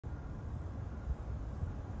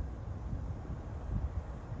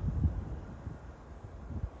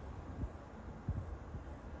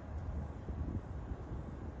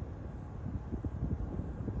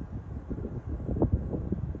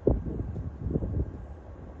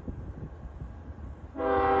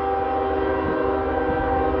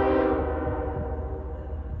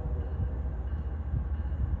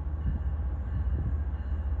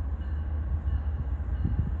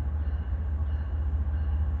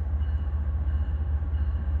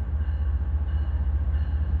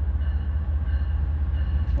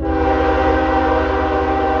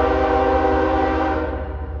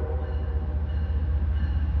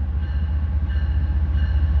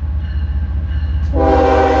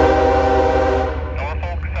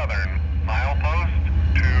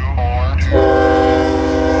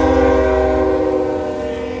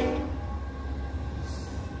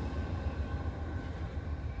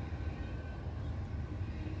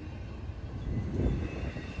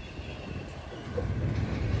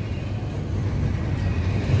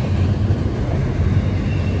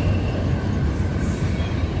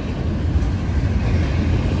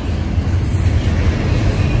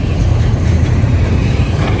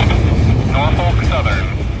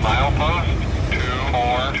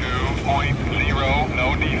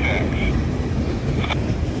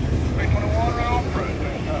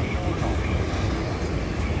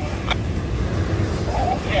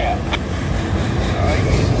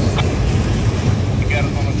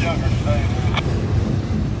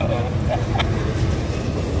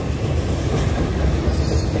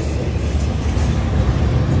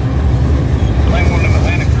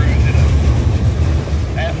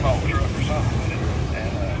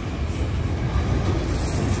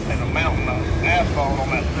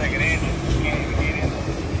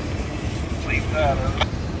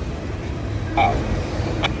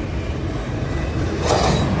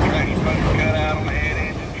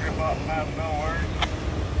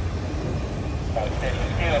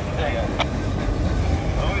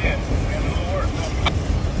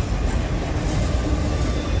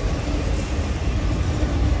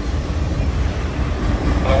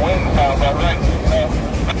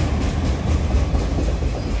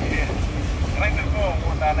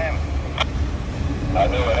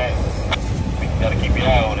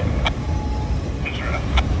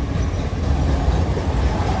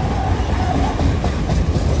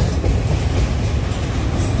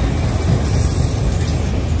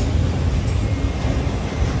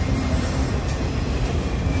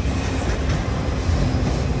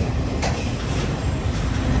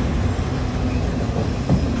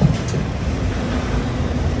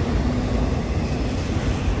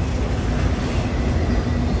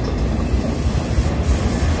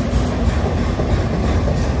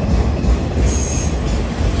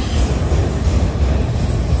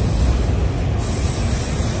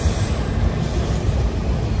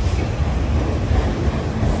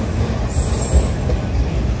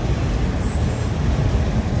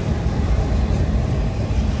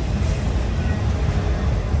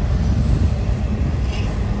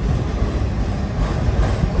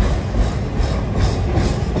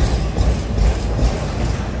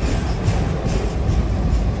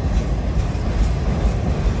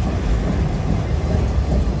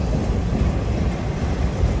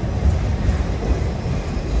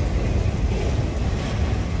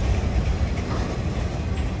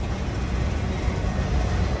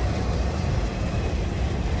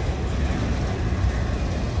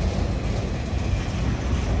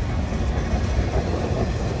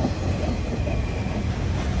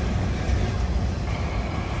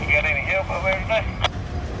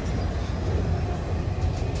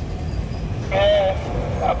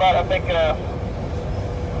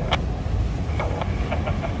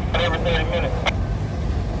in 30 minutes.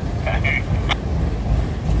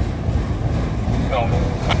 So,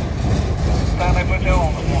 time they put you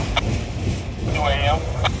on this one? 2 a.m.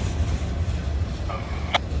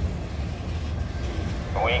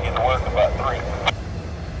 So we ain't get to work about 3.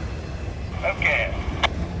 Okay.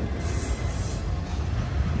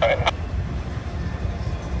 Alright.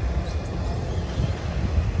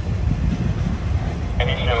 And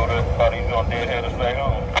he showed up, thought he was gonna deadhead us back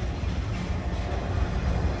home.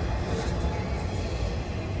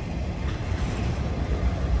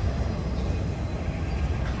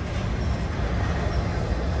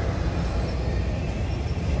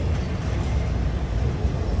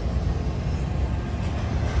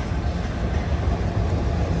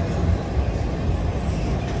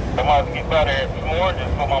 I'm about to get by there some oranges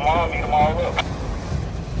for my mom, eat them all up.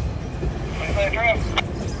 What you say, Trev?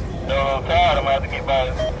 No, I'm tired. I'm about to get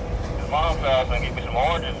by his mom's house and get me some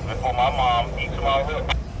oranges before my mom eats them all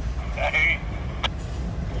up. Hey.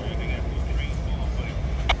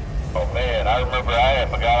 Oh man, I remember I had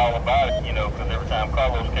forgot all about it, you know, because every time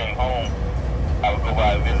Carlos came home, I would go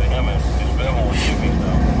by and visit him and his family would give me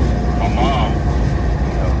some. My mom,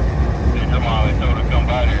 you know, her mom had told her to come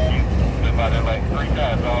by there. She been by there like 3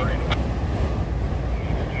 times already.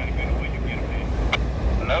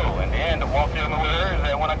 No, and then the won't tell me where hers is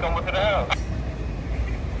at when I come up to the house.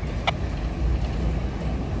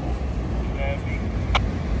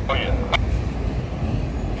 Oh yeah.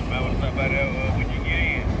 I was talking about that when you get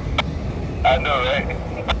in. I know, right?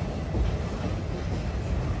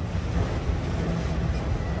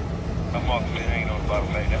 I'm walking in, ain't on the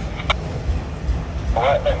bottom right now.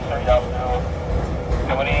 Alright, make sure y'all still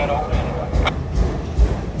coming in over there.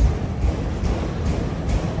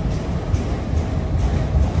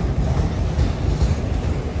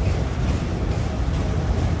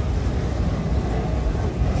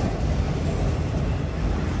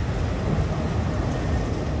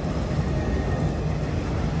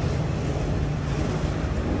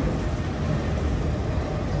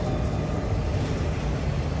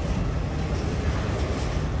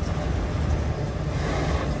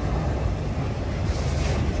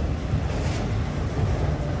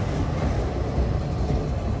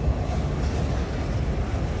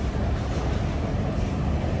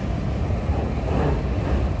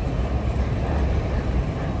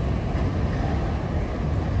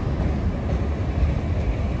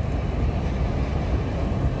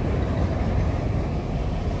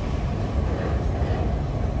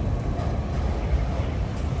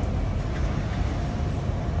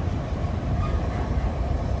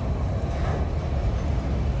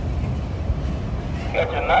 Got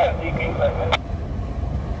your nice DP like that.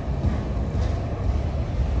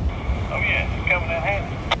 Oh yeah, it's coming in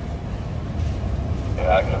handy.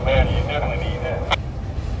 Yeah, I can imagine you definitely need that.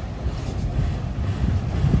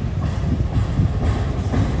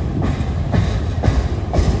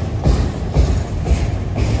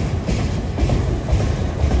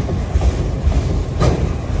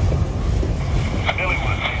 Billy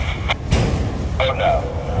was. Oh no.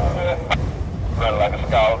 Running like a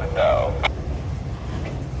scalded dog.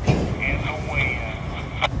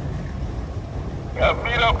 Got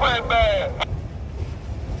beat up pretty bad.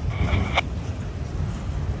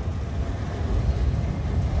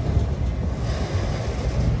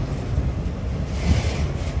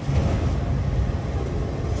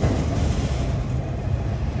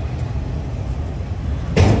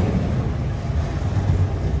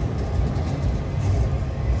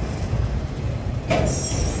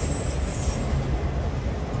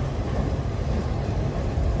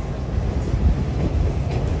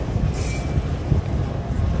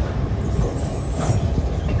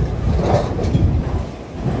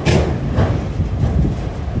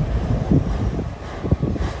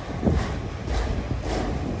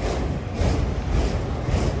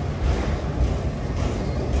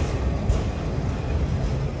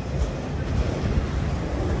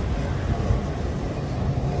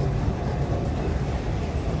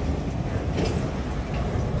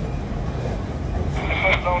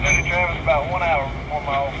 On any traffic about 1 hour before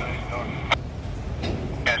my off day started.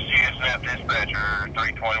 Yes, GSF dispatcher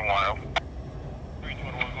 321.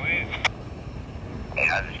 321, go ahead.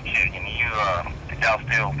 Yeah, I just checking. If y'all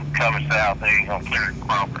still coming south there, you gonna clear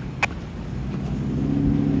Crawford.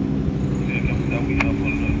 Yeah, we up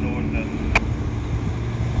on the north.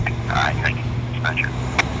 Alright, thank you, dispatcher.